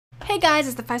Hey guys,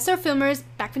 it's the 5-Star Filmers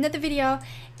back with another video,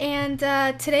 and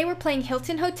today we're playing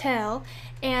Hilton Hotel,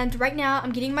 and right now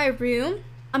I'm getting my room.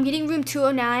 I'm getting room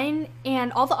 209,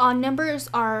 and all the odd numbers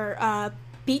are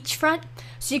beachfront,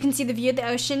 so you can see the view of the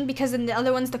ocean, because in the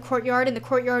other one's the courtyard, and the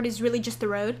courtyard is really just the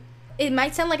road. It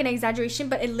might sound like an exaggeration,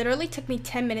 but it literally took me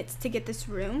 10 minutes to get this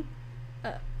room.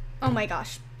 Oh my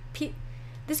gosh.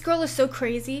 This girl is so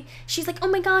crazy. She's like, oh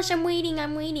my gosh, I'm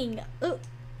waiting. Ugh.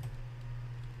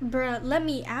 Bruh, let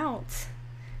me out.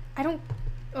 I don't...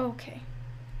 Okay.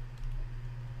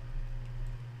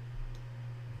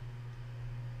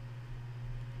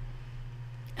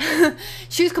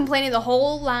 She was complaining the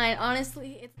whole line,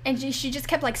 honestly. And she just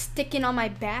kept, like, sticking on my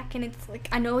back. And it's, like,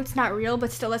 I know it's not real,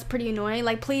 but still, that's pretty annoying.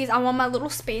 Like, please, I want my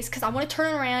little space because I want to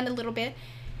turn around a little bit.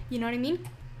 You know what I mean?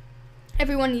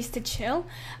 Everyone needs to chill.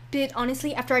 But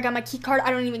honestly, after I got my key card,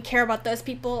 I don't even care about those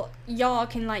people. Y'all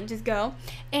can like just go.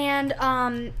 And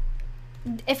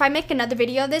if I make another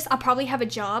video of this, I'll probably have a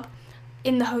job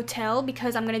in the hotel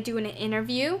because I'm gonna do an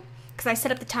interview. Because I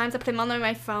set up the times, I put them on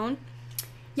my phone.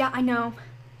 Yeah, I know.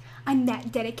 I'm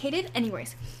that dedicated.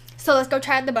 Anyways, so let's go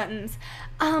try out the buttons.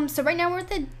 So right now we're at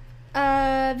the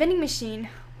vending machine.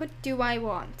 What do I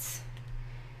want?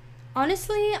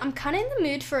 Honestly, I'm kind of in the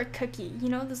mood for a cookie. You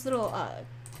know, this little,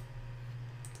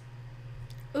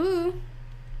 ooh.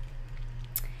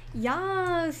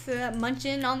 Yes,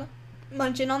 munching on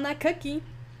that cookie.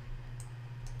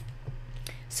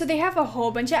 So they have a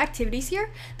whole bunch of activities here.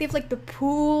 They have, like, the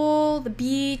pool, the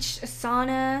beach, a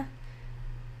sauna.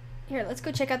 Here, let's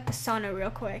go check out the sauna real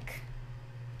quick.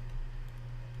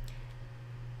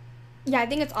 Yeah, I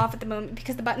think it's off at the moment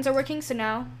because the buttons are working, so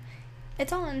now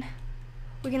it's on.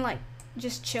 We can, like,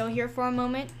 just chill here for a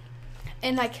moment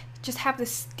and, like, just have the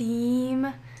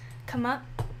steam come up.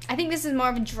 I think this is more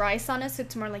of a dry sauna, so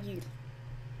it's more like you.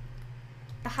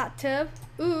 The hot tub.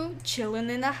 Ooh,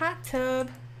 chilling in the hot tub.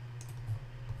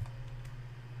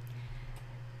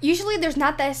 Usually there's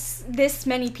not this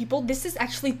many people. This is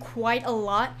actually quite a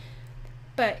lot.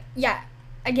 But, yeah,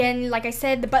 again, like I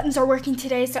said, the buttons are working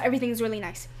today, so everything's really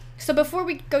nice. So before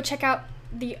we go check out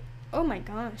the... Oh, my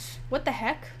gosh. What the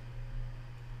heck?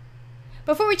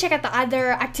 Before we check out the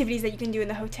other activities that you can do in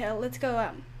the hotel, let's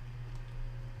go,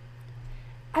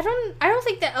 I don't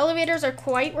think the elevators are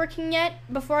quite working yet.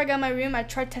 Before I got my room, I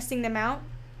tried testing them out,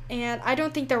 and I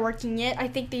don't think they're working yet. I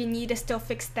think they need to still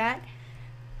fix that.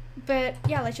 But,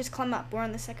 yeah, let's just climb up. We're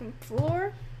on the second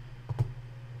floor.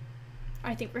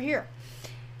 I think we're here.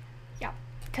 Yeah,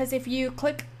 because if you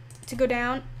click to go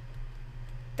down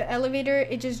the elevator,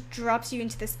 it just drops you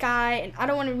into the sky, and I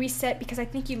don't want to reset because I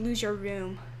think you lose your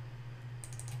room.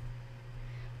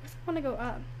 I want to go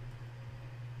up.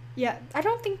 Yeah, I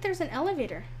don't think there's an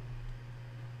elevator.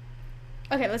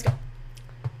 Okay, let's go.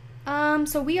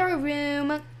 So we are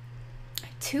room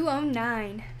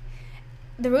 209.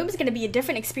 The room is going to be a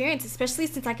different experience, especially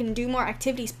since I can do more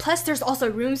activities. Plus, there's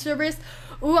also room service.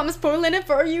 Ooh, I'm spoiling it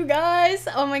for you guys.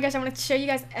 Oh my gosh, I want to show you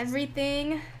guys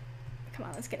everything. Come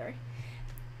on, let's get it.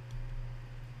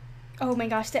 Oh my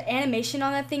gosh, the animation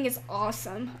on that thing is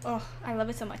awesome. Oh, I love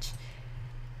it so much.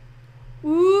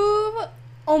 Ooh,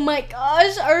 oh my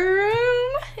gosh, our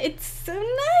room, it's so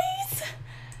nice.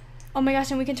 Oh my gosh,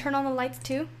 and we can turn on the lights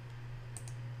too.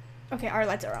 Okay, our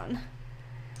lights are on.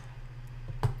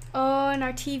 Oh, and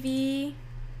our TV.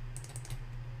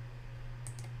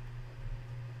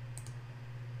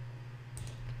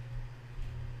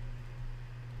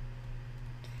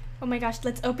 Oh my gosh,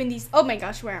 let's open these. Oh my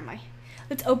gosh, where am I?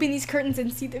 Let's open these curtains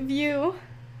and see the view.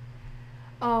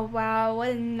 Oh wow, what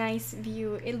a nice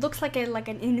view. It looks like an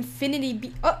infinity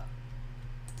beach. Oh!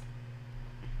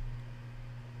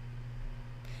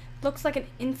 Looks like an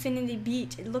infinity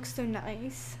beach. It looks so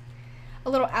nice.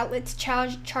 A little outlet to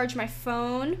charge my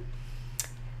phone.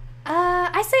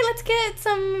 I say let's get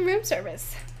some room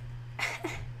service.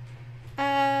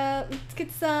 Let's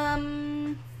get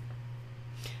some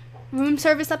room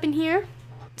service up in here.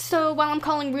 So while I'm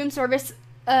calling room service,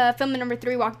 filmer number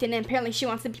 3 walked in, and apparently she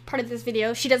wants to be part of this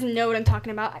video. She doesn't know what I'm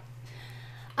talking about.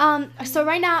 So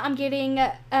right now I'm getting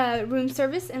room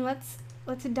service, and let's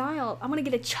dial. I'm gonna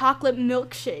get a chocolate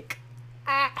milkshake.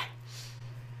 Ah.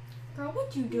 Girl,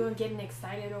 what you doing getting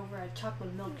excited over a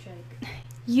chocolate milkshake?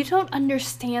 You don't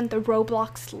understand the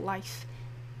Roblox life.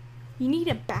 You need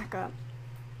to back up.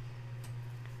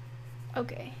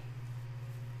 Okay.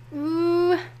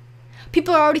 Ooh.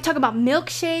 People are already talking about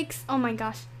milkshakes. Oh my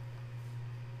gosh.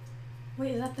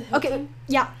 Wait, is that the Hilton? Okay,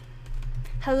 yeah.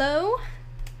 Hello?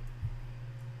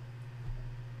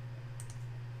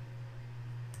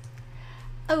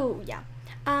 Oh, yeah.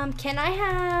 Can I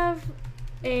have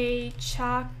a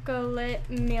chocolate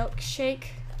milkshake?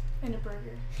 And a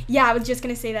burger. Yeah, I was just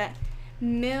gonna say that.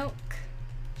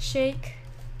 Milkshake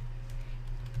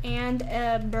and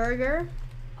a burger.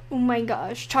 Oh my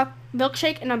gosh,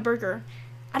 milkshake and a burger.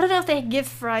 I don't know if they give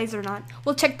fries or not.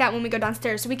 We'll check that when we go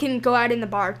downstairs, so we can go out in the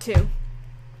bar too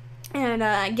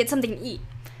and get something to eat.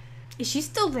 Is she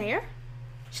still there?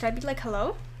 Should I be like,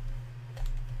 hello?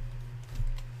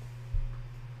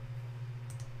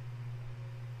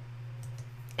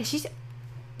 Is she?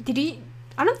 Did he?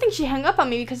 I don't think she hung up on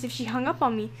me, because if she hung up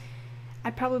on me,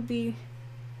 I'd probably.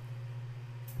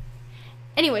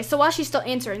 Anyway, so while she's still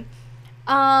answering,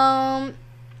 so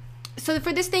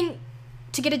for this thing,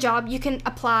 to get a job, you can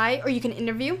apply or you can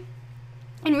interview.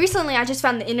 And recently, I just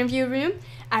found the interview room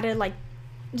out of like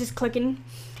just clicking,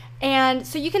 and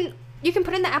so you can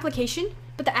put in the application,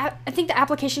 but I think the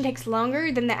application takes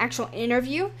longer than the actual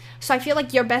interview. So I feel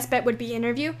like your best bet would be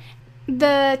interview.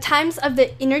 The times of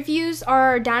the interviews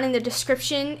are down in the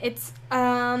description. It's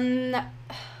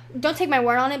don't take my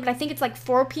word on it, but I think it's like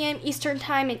 4 p.m. Eastern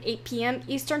time and 8 p.m.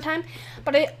 Eastern time.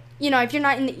 But if you're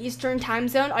not in the Eastern time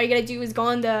zone, all you gotta do is go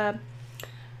on the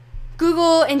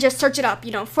Google and just search it up.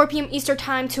 4 p.m. Eastern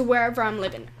time to wherever I'm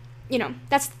living.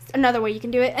 That's another way you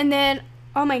can do it. And then,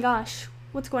 oh my gosh,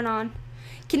 what's going on?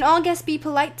 Can all guests be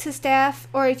polite to staff,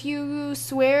 or if you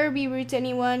swear, be rude to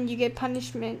anyone, you get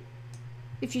punishment.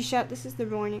 If you shout, this is the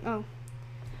warning. Oh.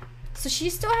 So she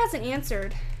still hasn't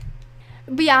answered.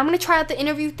 But yeah, I'm going to try out the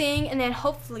interview thing, and then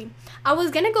hopefully. I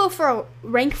was going to go for a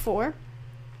rank 4.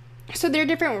 So there are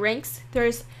different ranks.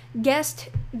 There's guest,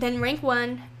 then rank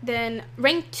 1, then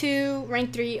rank 2,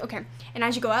 rank 3. Okay. And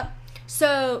as you go up.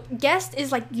 So guest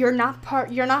is like you're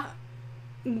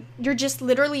just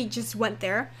literally just went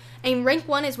there. And rank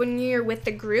 1 is when you're with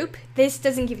the group. This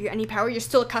doesn't give you any power. You're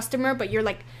still a customer, but you're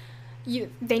like,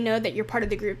 they know that you're part of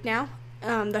the group now,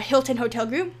 the Hilton Hotel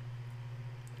group.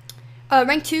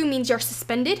 Rank 2 means you're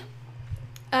suspended,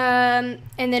 and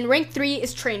then rank 3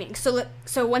 is training. So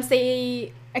once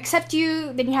they accept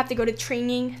you, then you have to go to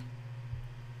training,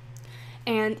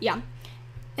 and yeah.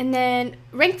 And then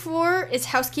rank 4 is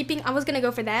housekeeping. I was gonna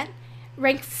go for that.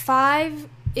 Rank 5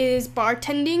 is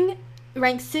bartending.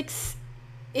 Rank 6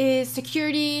 is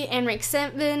security, and rank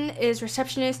 7 is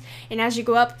receptionist. And as you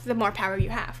go up, the more power you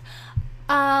have.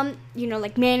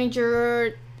 Like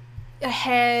manager,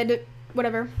 head,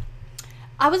 whatever.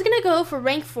 I was gonna go for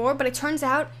rank 4, but it turns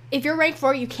out if you're rank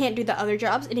 4, you can't do the other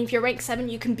jobs, and if you're rank 7,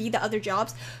 you can be the other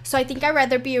jobs. So I think I'd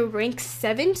rather be a rank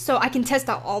 7, so I can test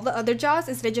out all the other jobs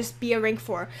instead of just be a rank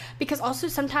 4. Because also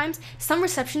sometimes some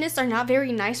receptionists are not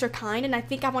very nice or kind, and I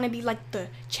think I want to be like the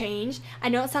change. I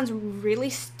know it sounds really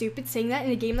stupid saying that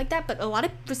in a game like that, but a lot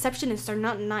of receptionists are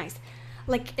not nice.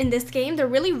 Like in this game, they're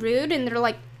really rude, and they're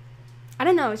like, I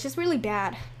don't know, it's just really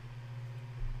bad.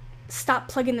 Stop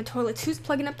plugging the toilets. Who's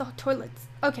plugging up the toilets?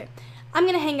 Okay, I'm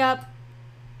gonna hang up.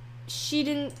 She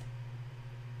didn't.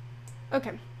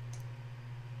 Okay.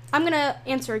 I'm gonna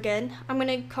answer again. I'm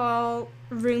gonna call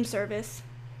room service.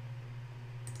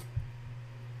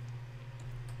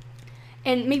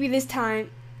 And maybe this time,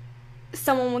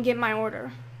 someone will get my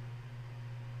order.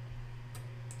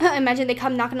 Imagine they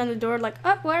come knocking on the door like,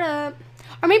 oh, what up?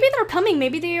 Or maybe they're coming.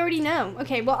 Maybe they already know.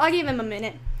 Okay, well, I'll give them a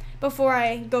minute before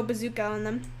I go bazooka on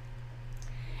them.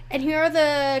 And here are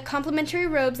the complimentary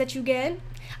robes that you get.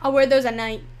 I'll wear those at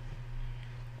night.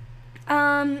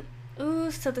 Ooh,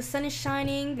 so the sun is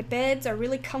shining. The beds are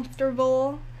really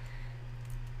comfortable.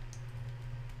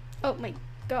 Oh my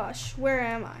gosh, where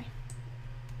am I?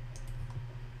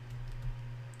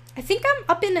 I think I'm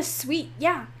up in a suite,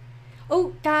 yeah.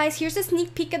 Oh, guys, here's a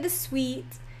sneak peek of the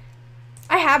suite.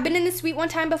 I have been in the suite one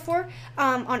time before,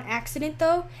 on accident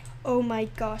though. Oh my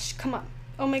gosh, come on.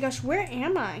 Oh my gosh, where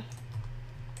am I?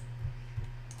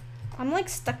 I'm like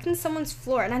stuck in someone's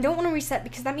floor, and I don't want to reset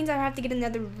because that means I have to get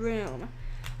another room.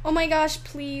 Oh my gosh,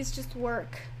 please just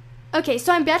work. Okay,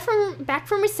 so I'm back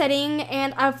from resetting,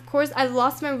 and of course I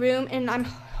lost my room, and I'm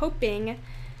hoping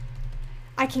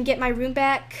I can get my room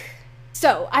back.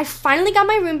 So I finally got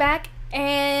my room back,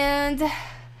 and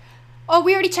oh,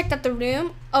 we already checked out the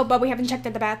room. Oh, but we haven't checked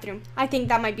out the bathroom. I think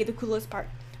that might be the coolest part.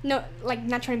 No, like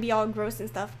not trying to be all gross and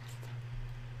stuff.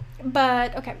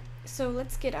 But okay, so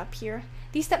let's get up here.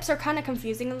 These steps are kind of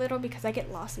confusing a little because I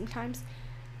get lost sometimes.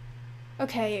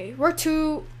 Okay, we're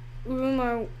to room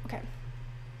or okay.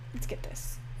 Let's get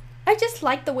this. I just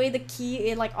like the way the key,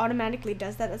 it like automatically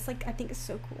does that. It's like, I think it's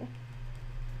so cool.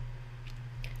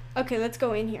 Okay, let's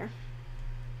go in here.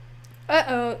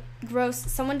 Uh-oh, gross.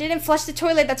 Someone didn't flush the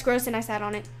toilet. That's gross, and I sat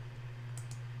on it.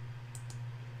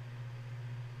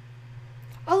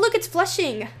 Oh, look, it's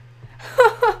flushing.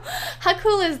 How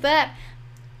cool is that?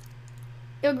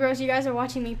 Ew, gross. You guys are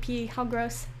watching me pee. How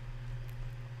gross.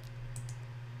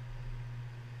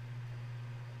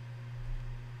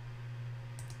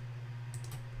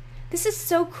 This is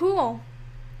so cool.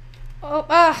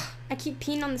 Oh, I keep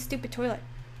peeing on the stupid toilet.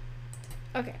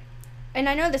 Okay. And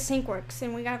I know the sink works,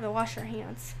 and we gotta wash our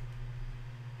hands.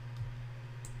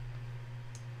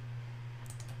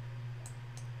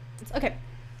 Okay.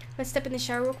 Let's step in the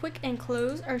shower real quick and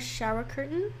close our shower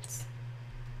curtains.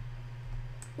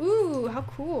 Ooh, how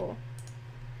cool.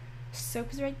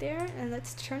 Soap is right there, and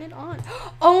let's turn it on.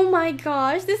 Oh my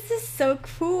gosh, this is so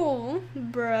cool.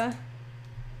 Bruh.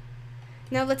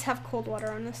 Now let's have cold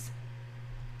water on this.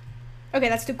 Okay,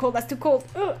 that's too cold, that's too cold.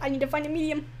 Oh, I need to find a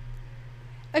medium.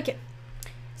 Okay.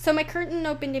 So my curtain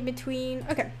opened in between.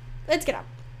 Okay, let's get out.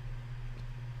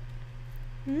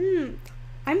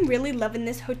 I'm really loving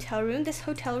this hotel room. This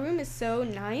hotel room is so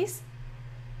nice.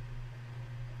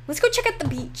 Let's go check out the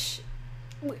beach.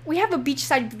 We have a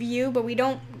beachside view, but we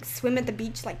don't swim at the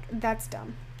beach. Like, that's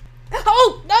dumb.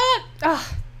 Oh, no!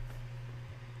 Ugh.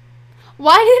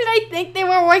 Why did I think they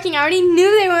weren't working? I already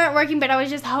knew they weren't working, but I was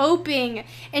just hoping.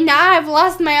 And now I've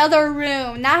lost my other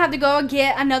room. Now I have to go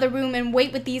get another room and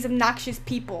wait with these obnoxious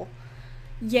people.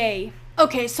 Yay.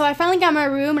 Okay, so I finally got my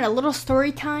room and a little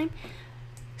story time.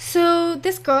 So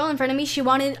this girl in front of me, she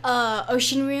wanted a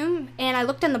ocean room, and I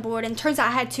looked on the board, and turns out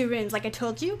I had 2 rooms, like I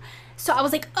told you. So I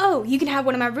was like, oh, you can have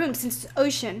one of my rooms since it's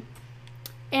ocean.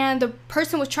 And the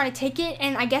person was trying to take it,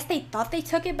 and I guess they thought they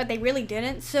took it, but they really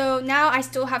didn't. So now I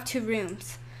still have 2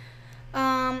 rooms.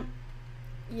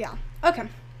 Yeah. Okay.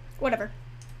 Whatever.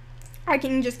 I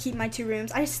can just keep my 2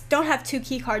 rooms. I just don't have 2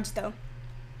 key cards, though.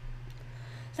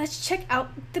 Let's check out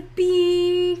the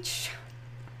beach.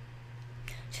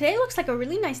 Today looks like a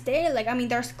really nice day. Like, I mean,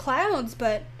 there's clouds,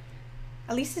 but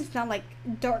at least it's not like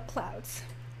dark clouds.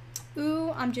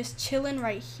 Ooh, I'm just chilling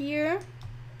right here.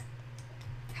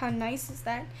 How nice is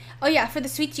that? Oh yeah, for the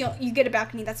suites you get a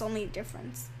balcony. That's the only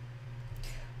difference.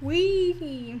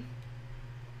 Wee.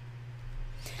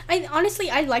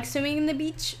 I like swimming in the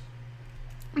beach,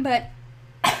 but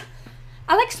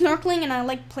I like snorkeling and I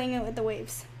like playing with the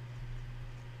waves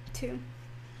too.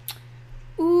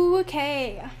 Ooh,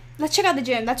 okay. Let's check out the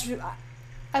gym.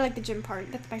 I like the gym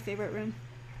part. That's my favorite room.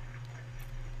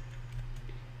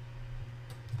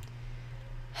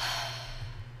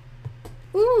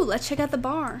 Ooh, let's check out the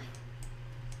bar.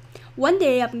 One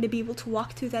day I'm going to be able to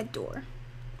walk through that door.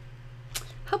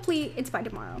 Hopefully it's by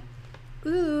tomorrow.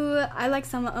 Ooh, I like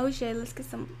some OJ. Let's get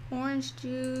some orange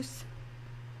juice.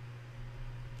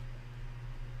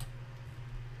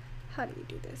 How do you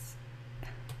do this?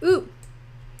 Ooh.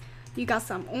 You got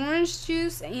some orange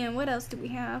juice, and what else do we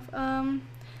have? I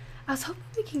was hoping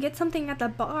we can get something at the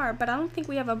bar, but I don't think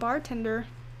we have a bartender.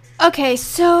 Okay,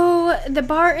 so the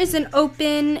bar isn't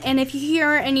open, and if you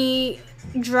hear any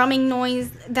drumming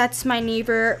noise, that's my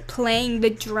neighbor playing the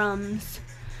drums.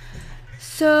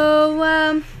 So,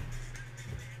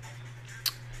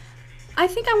 I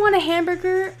think I want a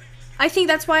hamburger. I think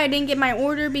that's why I didn't get my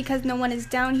order, because no one is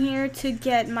down here to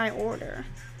get my order.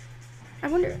 I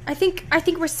wonder, I think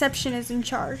reception is in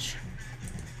charge.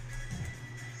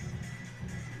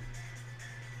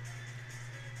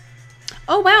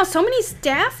 Oh wow, so many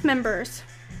staff members.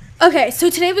 Okay,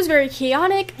 so today was very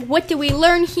chaotic. What did we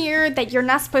learn here? That you're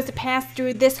not supposed to pass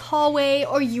through this hallway,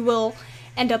 or you will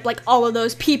end up like all of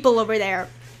those people over there,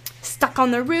 stuck on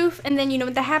the roof. And then you know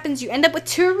what that happens? You end up with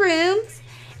 2 rooms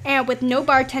and with no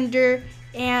bartender,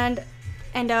 and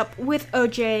end up with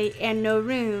OJ and no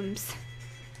rooms.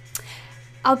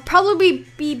 I'll probably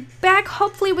be back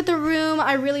hopefully with the room.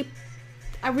 I really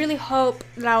hope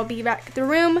that I'll be back at the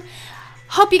room.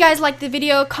 Hope you guys liked the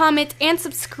video. Comment and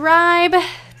subscribe.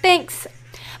 Thanks.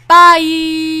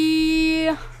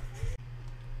 Bye.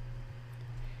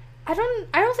 I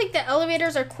don't think the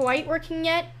elevators are quite working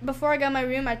yet. Before I got my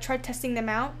room, I tried testing them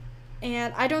out,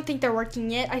 and I don't think they're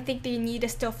working yet. I think they need to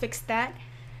still fix that.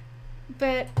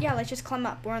 But yeah, let's just climb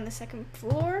up. We're on the 2nd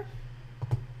floor.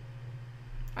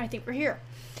 I think we're here.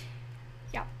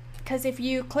 Yeah, because if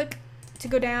you click to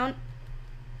go down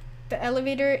the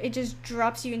elevator, it just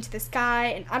drops you into the sky,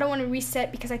 and I don't want to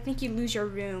reset because I think you lose your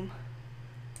room.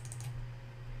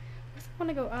 What if I want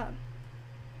to go up?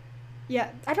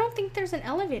 Yeah, I don't think there's an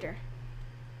elevator.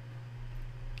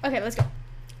 Okay, let's go.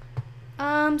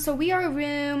 So we are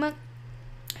room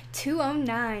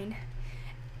 209.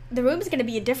 The room is going to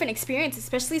be a different experience,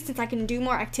 especially since I can do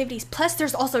more activities. Plus,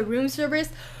 there's also room service.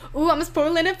 Ooh, I'm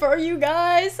spoiling it for you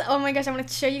guys. Oh my gosh, I want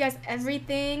to show you guys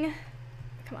everything.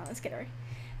 Come on, let's get her.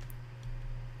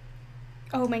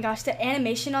 Oh my gosh, the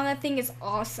animation on that thing is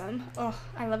awesome. Oh,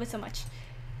 I love it so much.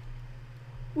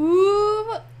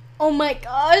 Ooh, oh my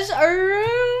gosh, our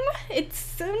room. It's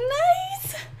so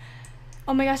nice.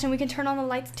 Oh my gosh, and we can turn on the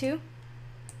lights too.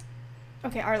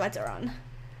 Okay, our lights are on.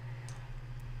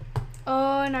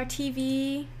 Oh, and our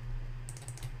TV.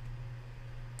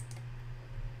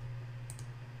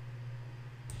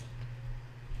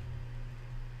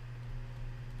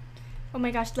 Oh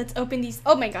my gosh, let's open these.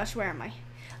 Oh my gosh, where am I?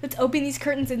 Let's open these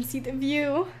curtains and see the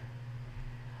view.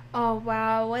 Oh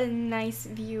wow, what a nice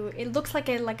view. It looks like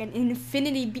an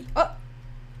infinity beach. Oh!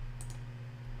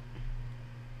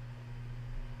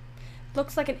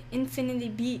 Looks like an infinity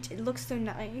beach. It looks so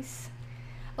nice.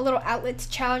 A little outlet to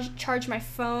charge my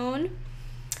phone.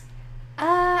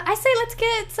 I say let's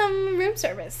get some room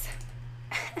service.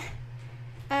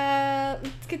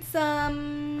 Let's get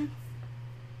some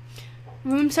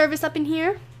room service up in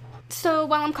here. So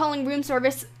while I'm calling room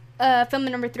service, filmer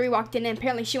number 3 walked in, and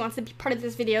apparently she wants to be part of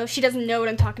this video. She doesn't know what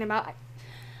I'm talking about.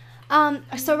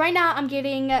 So right now I'm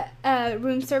getting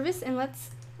room service, and let's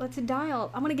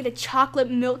dial. I'm gonna get a chocolate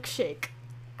milkshake.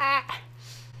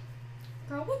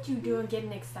 Girl, what you doing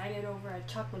getting excited over a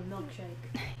chocolate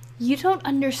milkshake? You don't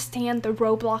understand the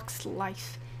Roblox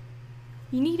life.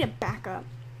 You need to back up.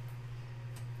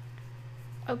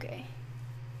 Okay.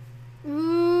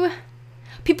 Ooh.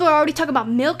 People are already talking about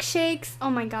milkshakes.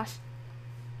 Oh my gosh.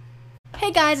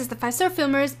 Hey guys, it's the 5-Star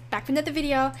Filmers back from another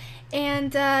video,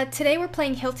 and today we're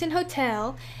playing Hilton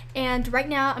Hotel, and right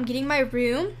now I'm getting my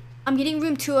room. I'm getting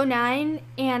room 209,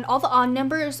 and all the odd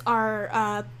numbers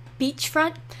are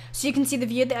beachfront, so you can see the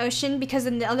view of the ocean, because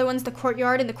in the other one's the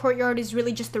courtyard, and the courtyard is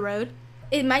really just the road.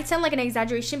 It might sound like an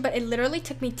exaggeration, but it literally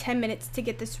took me 10 minutes to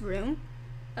get this room.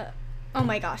 Oh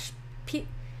my gosh.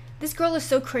 This girl is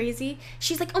so crazy.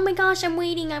 She's like, oh my gosh, I'm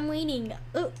waiting.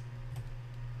 Ugh.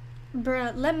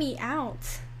 Bruh, let me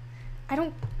out. I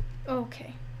don't...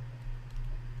 Okay.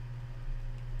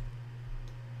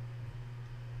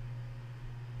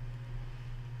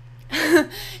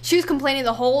 She was complaining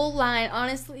the whole line,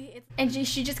 honestly. And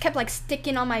she just kept like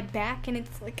sticking on my back, and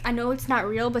it's like, I know it's not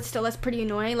real, but still that's pretty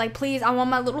annoying. Like, please, I want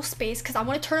my little space because I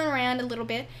want to turn around a little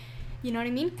bit. You know what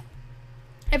I mean?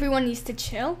 Everyone needs to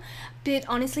chill. But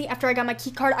honestly, after I got my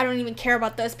key card, I don't even care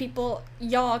about those people.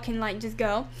 Y'all can like just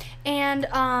go. And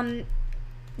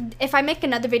if I make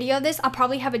another video of this, I'll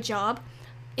probably have a job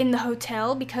in the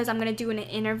hotel because I'm gonna do an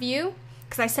interview,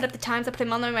 because I set up the times, I put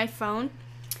them on my phone.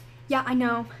 Yeah, I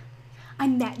know,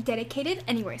 I'm that dedicated.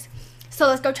 Anyways, so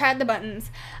let's go try out the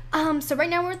buttons. So right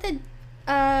now we're at the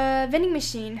vending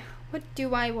machine. What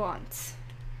do I want?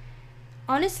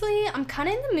 Honestly, I'm kind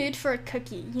of in the mood for a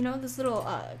cookie. You know, this little,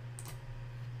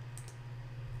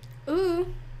 ooh.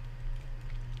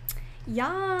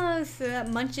 Yes,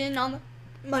 munching on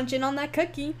that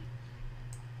cookie.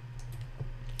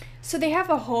 So they have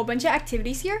a whole bunch of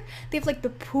activities here. They have like the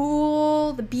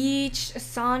pool, the beach, a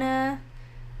sauna.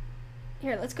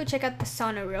 Here, let's go check out the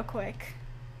sauna real quick.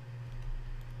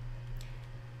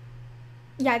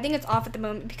 Yeah, I think it's off at the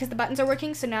moment because the buttons are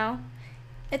working, so now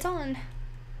it's on.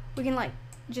 We can like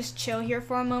just chill here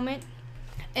for a moment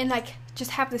and like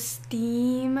just have the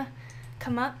steam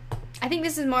come up. I think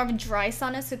this is more of a dry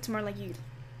sauna, so it's more like you.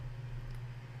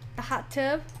 The hot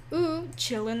tub. Ooh,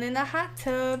 chilling in the hot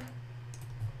tub.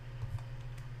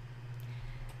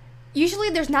 Usually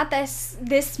there's not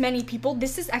this many people.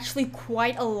 This is actually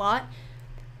quite a lot.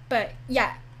 But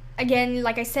yeah, again,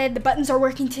 like I said, the buttons are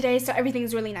working today, so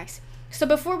everything's really nice. So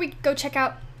before we go check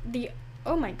out the,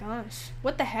 oh my gosh,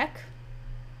 what the heck?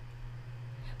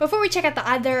 Before we check out the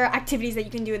other activities that you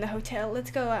can do in the hotel,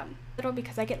 let's go a little,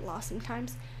 because I get lost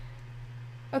sometimes.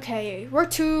 Okay, we're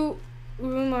to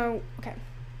room or, okay,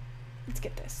 let's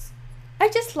get this. I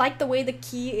just like the way the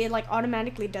key, it like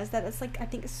automatically does that. That's like, I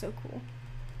think it's so cool.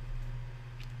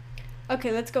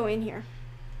 Okay, let's go in here.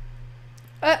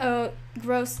 Uh-oh,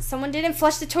 gross. Someone didn't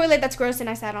flush the toilet. That's gross, and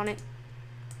I sat on it.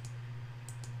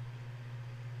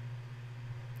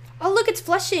 Oh, look, it's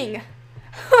flushing.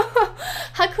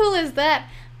 How cool is that?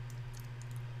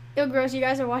 Ew, gross. You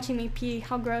guys are watching me pee.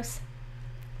 How gross.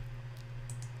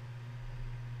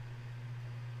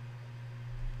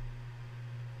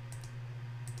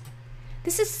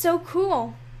 This is so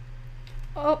cool.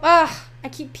 Oh, I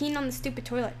keep peeing on the stupid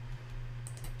toilet.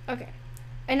 Okay.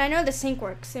 And I know the sink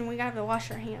works, and we gotta have to wash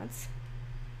our hands.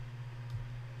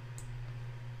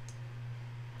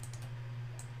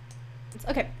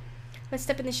 Okay. Let's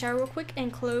step in the shower real quick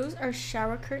and close our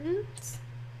shower curtains.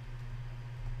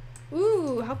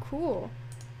 Ooh, how cool.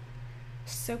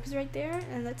 Soap is right there,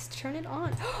 and let's turn it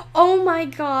on. Oh my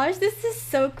gosh, this is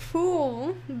so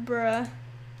cool, bruh.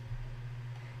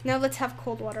 Now let's have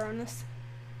cold water on this.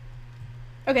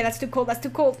 Okay, that's too cold, that's too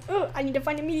cold. Oh, I need to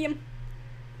find a medium.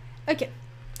 Okay,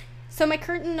 so my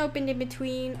curtain opened in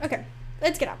between. Okay,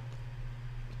 let's get out.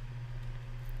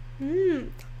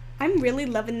 I'm really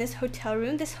loving this hotel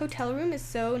room. This hotel room is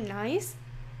so nice.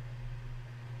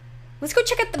 Let's go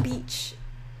check out the beach.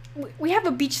 We have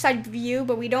a beachside view,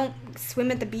 but we don't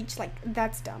swim at the beach. Like,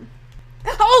 that's dumb.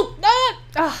 Oh!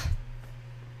 Ugh.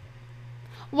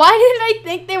 Why did I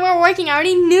think they weren't working? I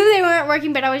already knew they weren't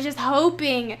working, but I was just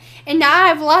hoping. And now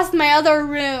I've lost my other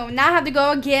room. Now I have to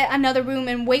go get another room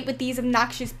and wait with these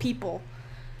obnoxious people.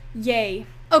 Yay.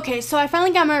 Okay, so I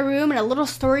finally got my room and a little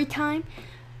story time.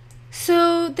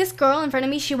 So this girl in front of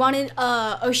me, she wanted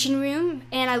a ocean room,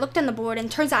 and I looked on the board, and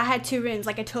it turns out I had 2 rooms,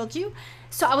 like I told you.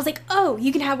 So I was like, oh,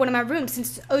 you can have one of my rooms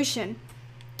since it's ocean.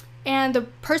 And the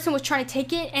person was trying to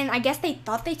take it, and I guess they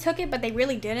thought they took it, but they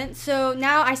really didn't. So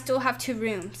now I still have 2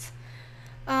 rooms.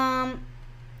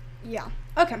 Yeah.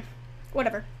 Okay.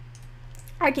 Whatever.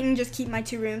 I can just keep my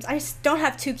 2 rooms. I just don't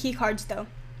have 2 key cards, though.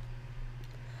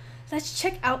 Let's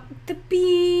check out the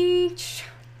beach.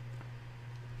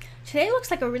 Today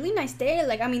looks like a really nice day.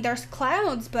 Like, I mean, there's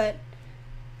clouds, but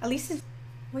at least it's...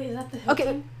 Wait, is that the Hilton?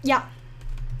 Okay, yeah.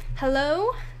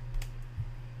 Hello?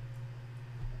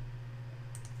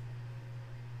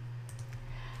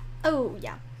 Oh,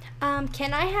 yeah.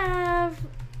 Can I have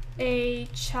a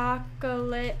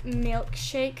chocolate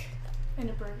milkshake? And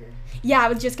a burger. Yeah, I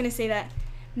was just gonna say that.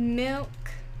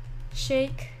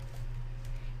 Milkshake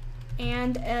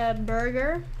and a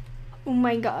burger. Oh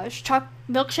my gosh.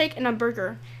 Milkshake and a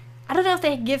burger. I don't know if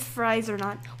they give fries or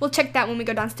not. We'll check that when we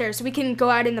go downstairs. So we can go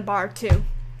out in the bar, too.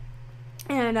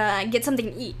 And get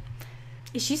something to eat.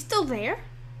 Is she still there?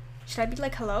 Should I be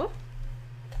like, hello?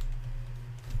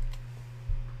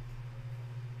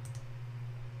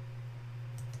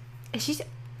 Is she...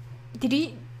 Did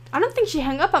he... I don't think she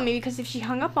hung up on me, because if she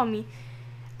hung up on me,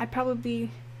 I'd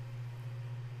probably...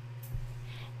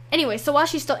 Anyway, so while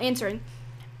she's still answering,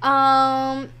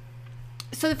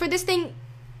 so for this thing,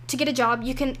 to get a job,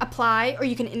 you can apply or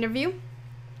you can interview.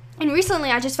 And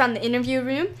recently, I just found the interview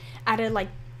room out of like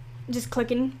just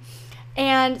clicking,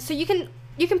 and so you can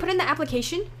put in the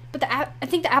application, but I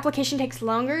think the application takes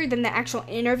longer than the actual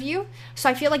interview. So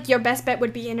I feel like your best bet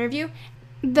would be interview.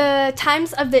 The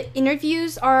times of the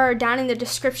interviews are down in the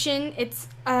description. It's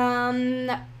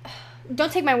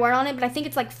don't take my word on it, but I think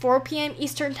it's like 4 p.m.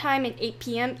 Eastern time and 8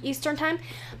 p.m. Eastern time.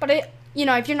 But you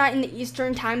know, if you're not in the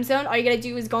Eastern time zone, all you gotta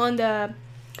do is go on the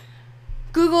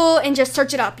Google and just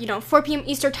search it up. You know, 4 p.m.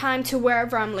 Eastern time to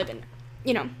wherever I'm living.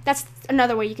 You know, that's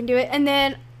another way you can do it. And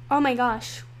then, oh my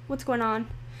gosh, what's going on?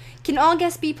 Can all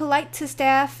guests be polite to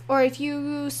staff, or if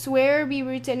you swear or be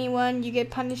rude to anyone, you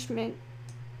get punishment.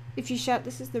 If you shout,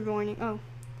 this is the warning. Oh.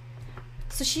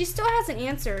 So she still hasn't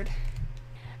answered.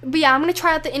 But yeah, I'm going to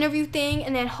try out the interview thing,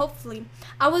 and then hopefully.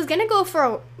 I was going to go for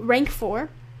a rank 4.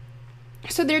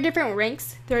 So there are different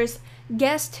ranks. There's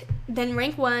guest, then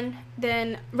rank 1,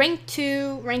 then rank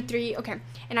 2, rank 3. Okay.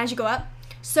 And as you go up.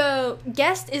 So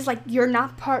guest is like you're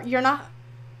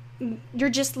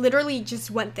just literally just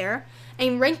went there.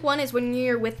 And rank 1 is when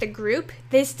you're with the group.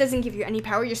 This doesn't give you any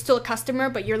power. You're still a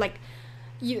customer, but you're like,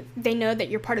 they know that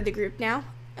you're part of the group now.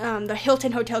 The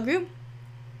Hilton Hotel group.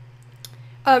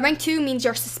 Rank 2 means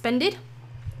you're suspended.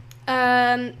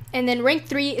 And then rank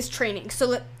 3 is training.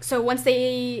 So once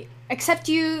they accept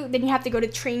you, then you have to go to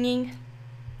training.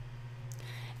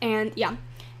 And yeah.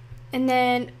 And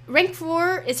then rank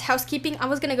 4 is housekeeping. I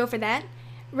was going to go for that.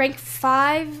 Rank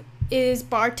 5 is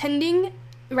bartending.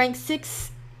 Rank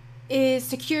 6 is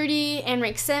security. And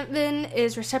rank 7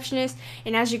 is receptionist.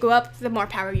 And as you go up, the more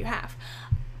power you have.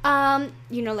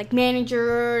 You know, like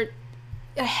manager,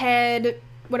 head,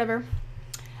 whatever.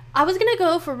 I was going to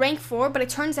go for rank 4, but it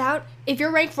turns out if you're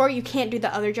rank 4, you can't do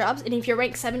the other jobs. And if you're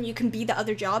rank 7, you can be the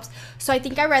other jobs. So I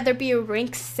think I'd rather be a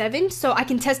rank 7 so I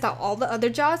can test out all the other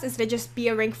jobs instead of just be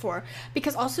a rank 4.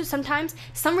 Because also sometimes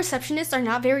some receptionists are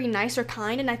not very nice or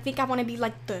kind, and I think I want to be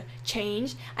like the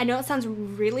change. I know it sounds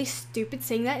really stupid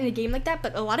saying that in a game like that,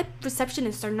 but a lot of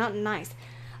receptionists are not nice.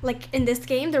 Like in this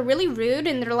game, they're really rude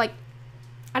and they're like,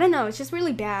 I don't know, it's just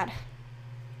really bad.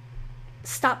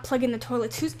 Stop plugging the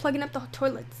toilets. Who's plugging up the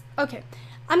toilets? Okay.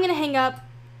 I'm going to hang up.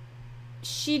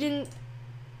 She didn't...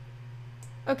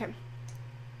 Okay.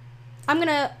 I'm going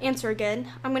to answer again.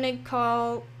 I'm going to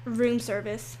call room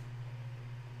service.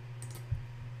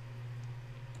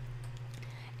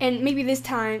 And maybe this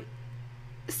time,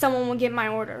 someone will get my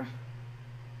order.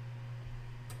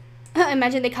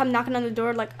 Imagine they come knocking on the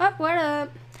door like, oh, what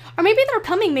up? Or maybe they're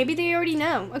coming. Maybe they already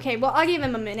know. Okay, well, I'll give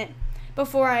them a minute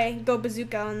before I go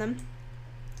bazooka on them.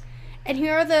 And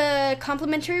here are the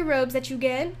complimentary robes that you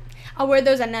get. I'll wear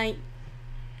those at night.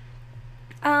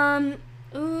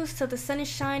 Ooh, so the sun is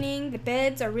shining. The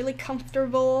beds are really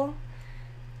comfortable.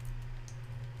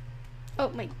 Oh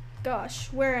my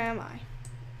gosh, where am I?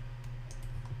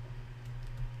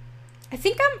 I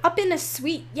think I'm up in a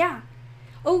suite, yeah.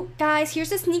 Oh, guys,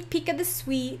 here's a sneak peek of the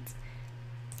suite.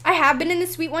 I have been in the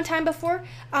suite one time before,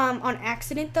 on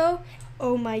accident though.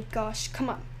 Oh my gosh, come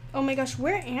on. Oh my gosh,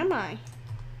 where am I?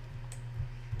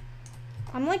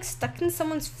 I'm like stuck in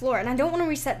someone's floor, and I don't want to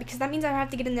reset because that means I have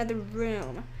to get another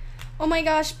room. Oh my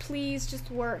gosh, please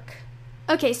just work.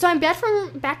 Okay, so I'm back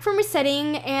from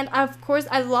resetting, and of course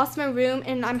I lost my room,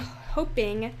 and I'm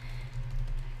hoping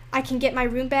I can get my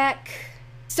room back.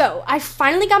 So I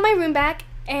finally got my room back,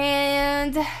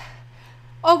 and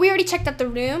oh, we already checked out the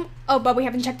room. Oh, but we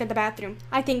haven't checked out the bathroom.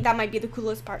 I think that might be the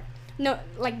coolest part. No,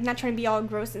 like not trying to be all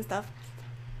gross and stuff.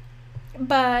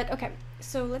 But okay,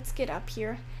 so let's get up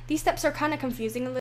here. These steps are kind of confusing a little.